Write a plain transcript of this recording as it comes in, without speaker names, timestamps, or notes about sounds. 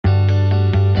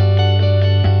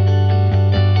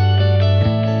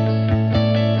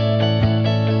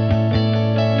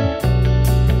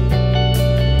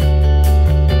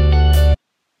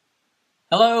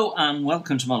Hello and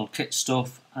welcome to Model Kit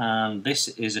Stuff, and this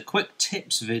is a quick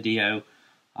tips video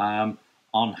on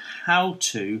how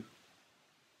to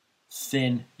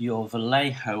thin your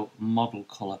Vallejo Model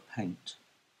Color paint.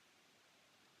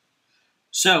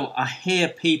 So I hear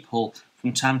people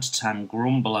from time to time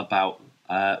grumble about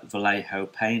Vallejo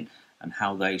paint and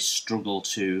how they struggle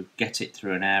to get it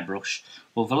through an airbrush.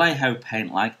 Well, Vallejo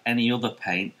paint, like any other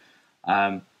paint,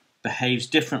 behaves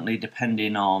differently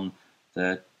depending on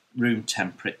the room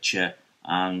temperature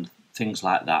and things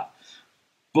like that.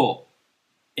 But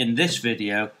in this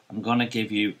video I'm going to give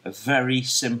you a very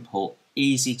simple,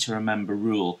 easy to remember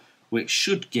rule which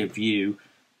should give you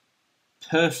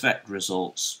perfect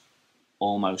results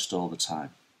almost all the time.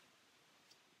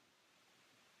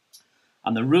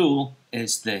 And the rule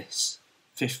is this: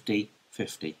 50-50.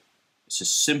 It's as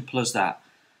simple as that.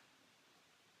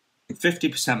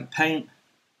 50% paint,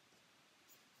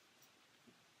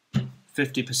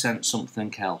 50%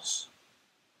 something else.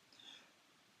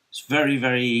 It's very,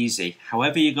 very easy.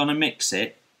 However you're going to mix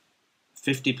it,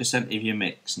 50% of your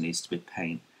mix needs to be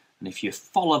paint. And if you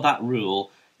follow that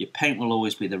rule, your paint will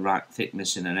always be the right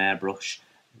thickness in an airbrush,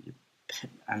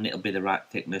 and it'll be the right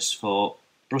thickness for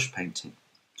brush painting.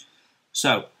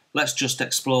 So let's just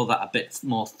explore that a bit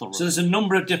more thoroughly. So there's a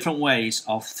number of different ways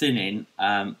of thinning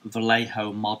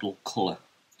Vallejo Model Color.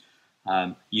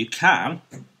 You can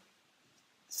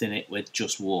thin it with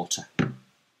just water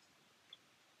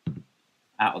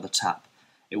out of the tap.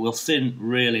 It will thin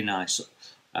really nice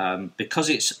because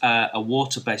it's a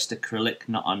water-based acrylic,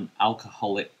 not an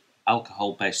alcohol-based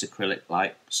acrylic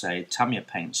like, say, Tamiya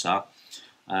paints are.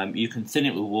 You can thin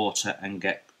it with water and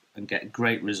get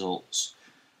great results.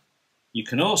 You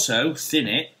can also thin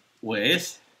it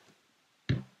with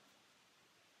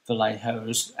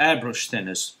Vallejo's airbrush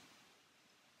thinners.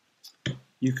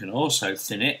 You can also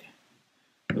thin it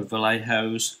with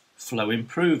Vallejo's Flow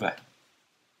Improver.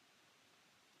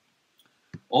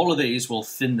 All of these will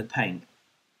thin the paint,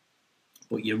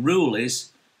 but your rule is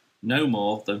no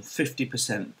more than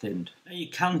 50% thinned. Now you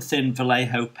can thin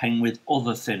Vallejo paint with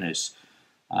other thinners,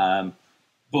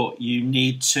 but you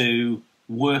need to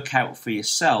work out for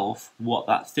yourself what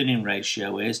that thinning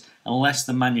ratio is, unless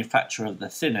the manufacturer of the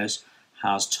thinners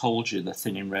has told you the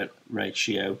thinning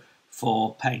ratio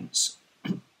for paints.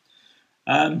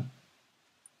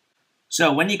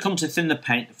 So when you come to thin the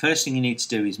paint, the first thing you need to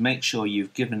do is make sure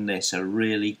you've given this a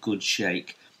really good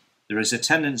shake. There is a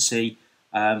tendency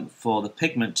for the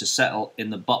pigment to settle in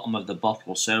the bottom of the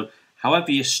bottle, so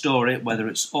however you store it, whether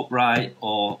it's upright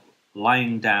or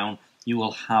lying down, you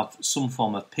will have some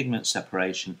form of pigment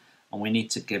separation, and we need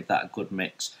to give that a good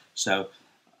mix. So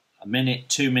a minute,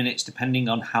 2 minutes, depending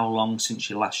on how long since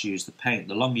you last used the paint.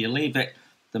 The longer you leave it,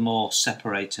 the more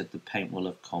separated the paint will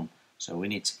have come. So we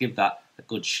need to give that a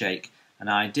good shake. And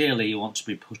ideally you want to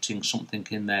be putting something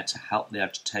in there to help the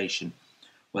agitation,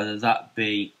 whether that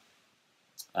be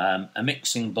a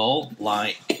mixing bowl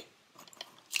like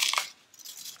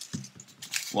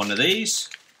one of these,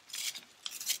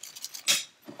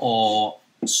 or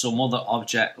some other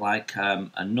object like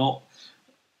a nut.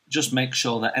 Just make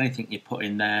sure that anything you put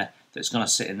in there that's going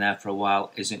to sit in there for a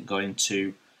while isn't going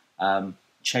to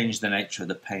change the nature of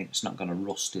the paint. It's not going to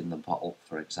rust in the bottle,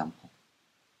 for example.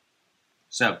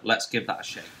 So let's give that a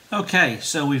shake. Okay,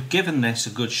 so we've given this a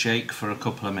good shake for a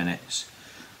couple of minutes,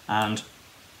 and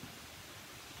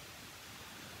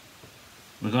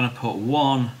we're going to put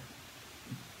one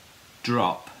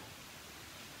drop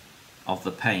of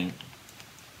the paint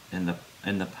in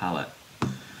the palette.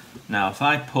 Now if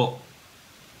I put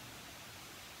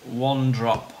one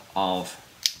drop of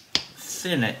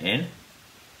thinner in,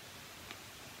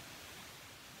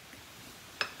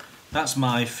 that's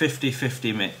my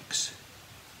 50-50 mix.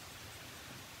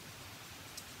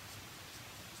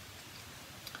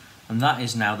 And that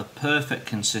is now the perfect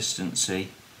consistency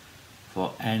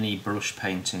for any brush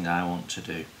painting I want to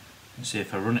do. You see,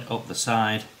 if I run it up the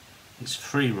side, it's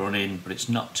free running, but it's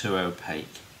not too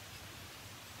opaque.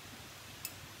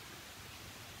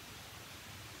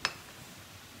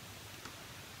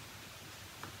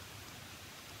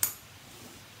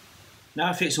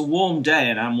 Now if it's a warm day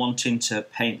and I'm wanting to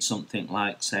paint something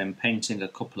like, say I'm painting a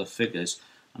couple of figures,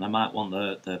 and I might want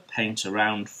the paint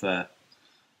around for,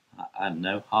 I don't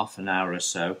know, half an hour or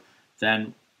so,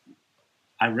 then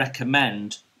I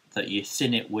recommend that you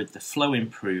thin it with the Flow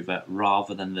Improver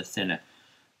rather than the thinner.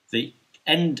 The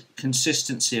end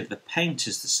consistency of the paint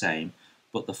is the same,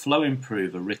 but the Flow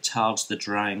Improver retards the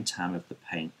drying time of the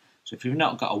paint. So if you've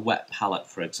not got a wet palette,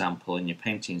 for example, and you're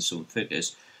painting some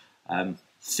figures,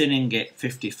 thinning it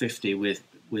 50-50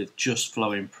 with just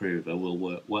Flow Improver will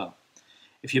work well.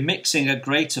 If you're mixing a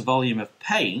greater volume of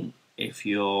paint, if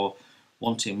you're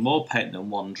wanting more paint than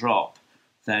one drop,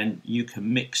 then you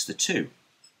can mix the two.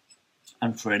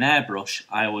 And for an airbrush,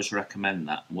 I always recommend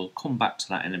that. We'll come back to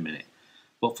that in a minute.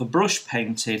 But for brush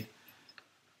painting,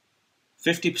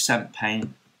 50%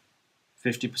 paint,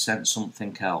 50%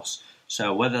 something else.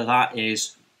 So whether that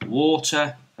is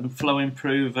water and flow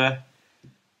improver,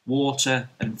 water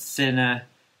and thinner,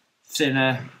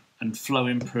 thinner and flow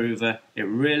improver, it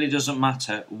really doesn't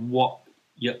matter what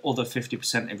your other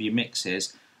 50% of your mix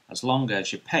is, as long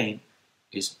as your paint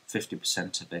is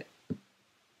 50% of it.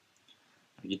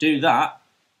 If you do that,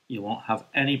 you won't have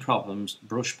any problems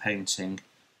brush painting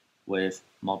with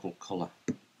Model Color.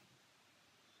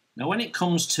 Now when it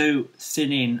comes to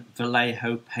thinning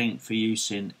Vallejo paint for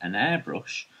use in an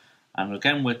airbrush, and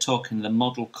again we're talking the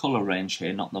Model Color range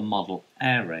here, not the Model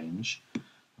Air range,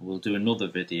 we'll do another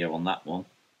video on that one.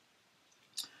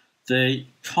 The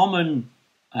common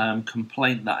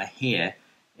complaint that I hear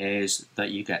is that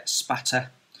you get spatter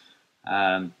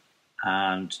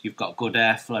and you've got good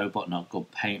airflow but not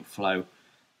good paint flow,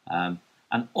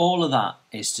 and all of that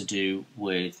is to do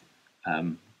with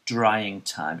drying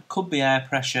time. It could be air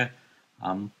pressure,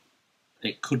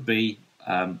 it could be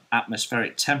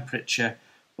atmospheric temperature,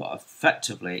 but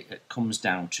effectively it comes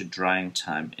down to drying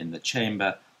time in the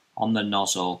chamber, on the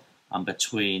nozzle, and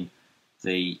between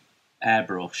the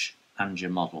airbrush and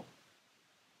your model.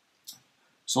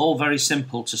 It's all very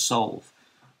simple to solve.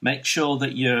 Make sure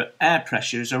that your air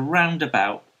pressure is around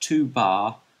about 2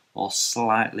 bar or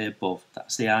slightly above.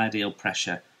 That's the ideal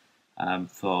pressure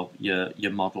for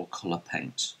your Model Color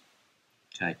paint.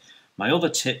 Okay. My other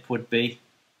tip would be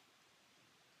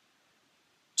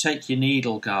take your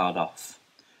needle guard off.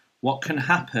 What can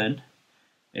happen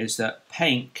is that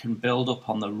paint can build up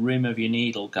on the rim of your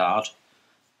needle guard,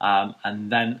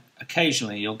 and then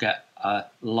occasionally you'll get a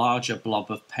larger blob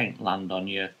of paint land on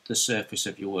the surface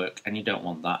of your work, and you don't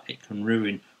want that. It can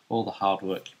ruin all the hard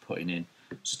work you're putting in.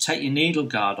 So take your needle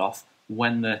guard off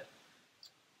when the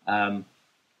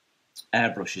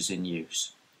airbrush is in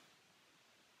use,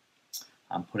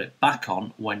 and put it back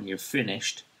on when you've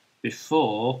finished,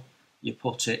 before you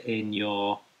put it in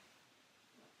your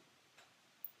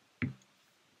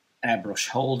airbrush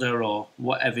holder or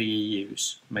whatever you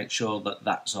use. Make sure that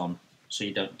that's on so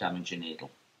you don't damage your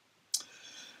needle.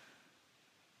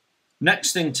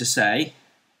 Next thing to say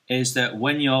is that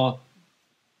when you're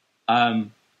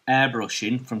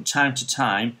airbrushing, from time to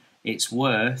time it's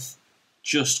worth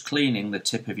just cleaning the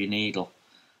tip of your needle,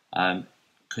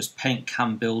 because paint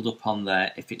can build up on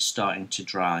there if it's starting to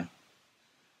dry.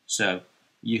 So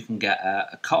you can get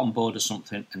a cotton board or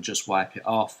something and just wipe it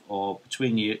off, or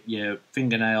between your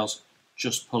fingernails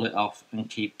just pull it off and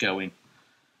keep going.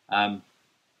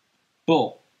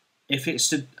 But if it's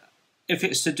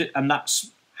to do, and that's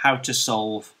how to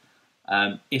solve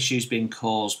issues being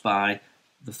caused by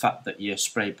the fact that you're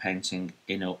spray painting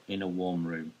in a warm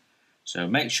room. So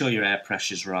make sure your air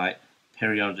pressure's right.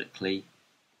 Periodically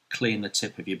clean the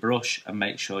tip of your brush and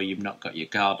make sure you've not got your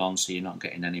guard on so you're not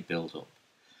getting any build up.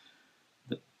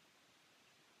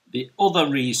 The other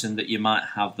reason that you might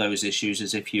have those issues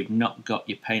is if you've not got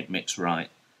your paint mix right.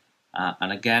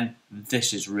 And again,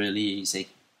 this is really easy.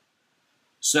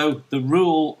 So the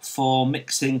rule for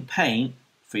mixing paint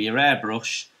for your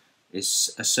airbrush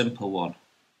is a simple one.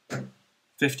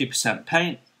 50%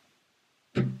 paint,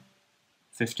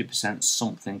 50%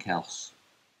 something else.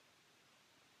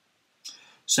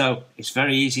 So it's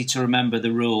very easy to remember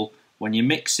the rule. When you're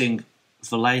mixing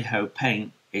Vallejo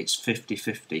paint, it's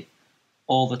 50-50.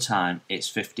 All the time it's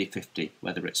 50-50,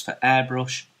 whether it's for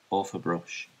airbrush or for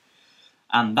brush.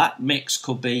 And that mix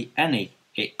could be any.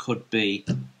 It could be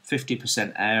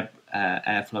 50%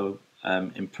 airflow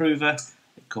improver,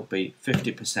 it could be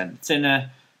 50%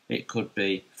 thinner, it could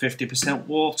be 50%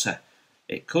 water,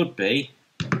 it could be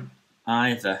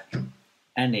either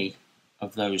any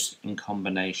of those in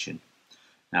combination.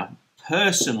 Now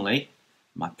personally,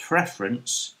 my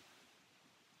preference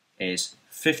is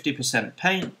 50%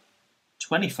 paint,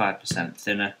 25%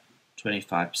 thinner,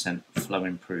 25% flow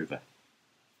improver.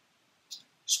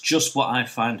 It's just what I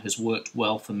find has worked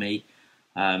well for me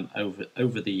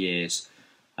over the years.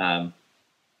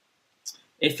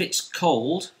 If it's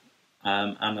cold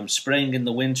and I'm spraying in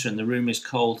the winter and the room is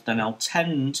cold, then I'll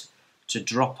tend to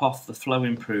drop off the flow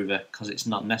improver because it's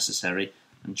not necessary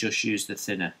and just use the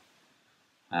thinner.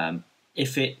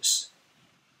 If it's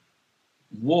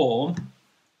warm,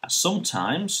 I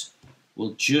sometimes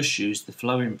will just use the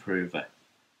flow improver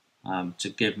to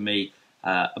give me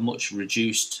a much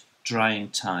reduced drying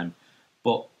time.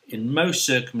 But in most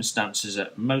circumstances,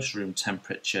 at most room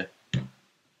temperature,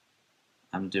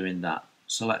 I'm doing that.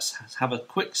 So let's have a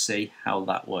quick see how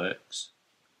that works.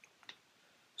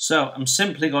 So I'm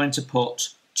simply going to put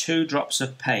 2 drops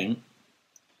of paint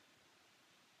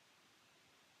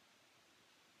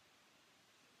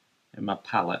in my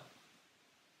palette.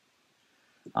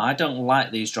 I don't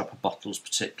like these dropper bottles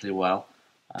particularly well,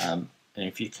 and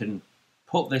if you can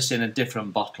put this in a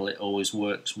different bottle it always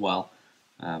works well,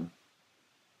 but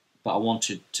I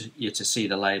wanted you to see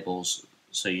the labels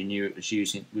so you knew it was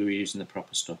we were using the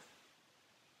proper stuff.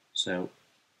 So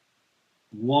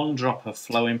 1 drop of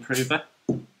flow improver,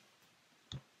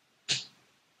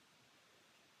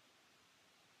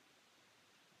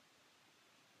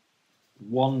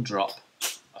 1 drop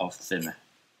of thinner.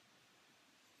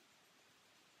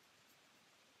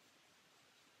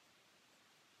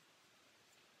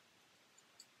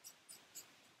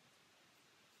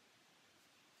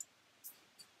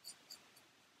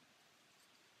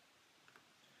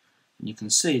 And you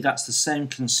can see that's the same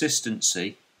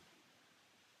consistency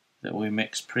that we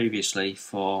mixed previously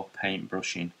for paint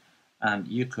brushing, and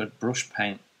you could brush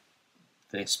paint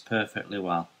this perfectly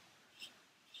well,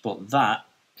 but that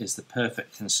is the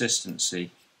perfect consistency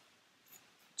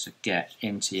to get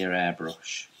into your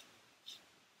airbrush.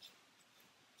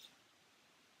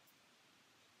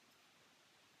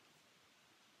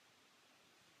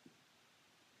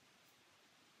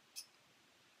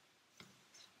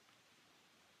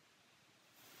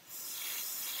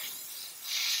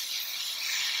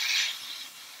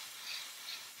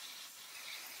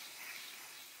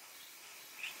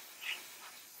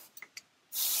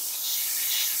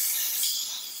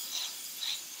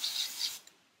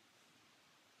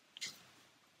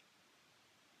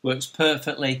 Works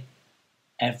perfectly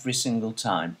every single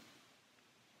time.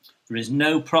 There is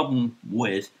no problem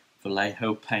with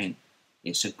Vallejo paint.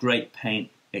 It's a great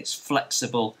paint, it's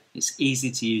flexible, it's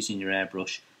easy to use in your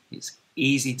airbrush, it's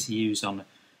easy to use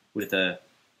with a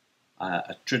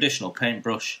traditional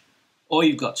paintbrush. All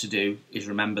you've got to do is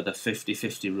remember the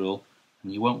 50-50 rule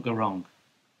and you won't go wrong.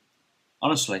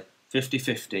 Honestly,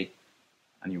 50-50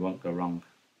 and you won't go wrong.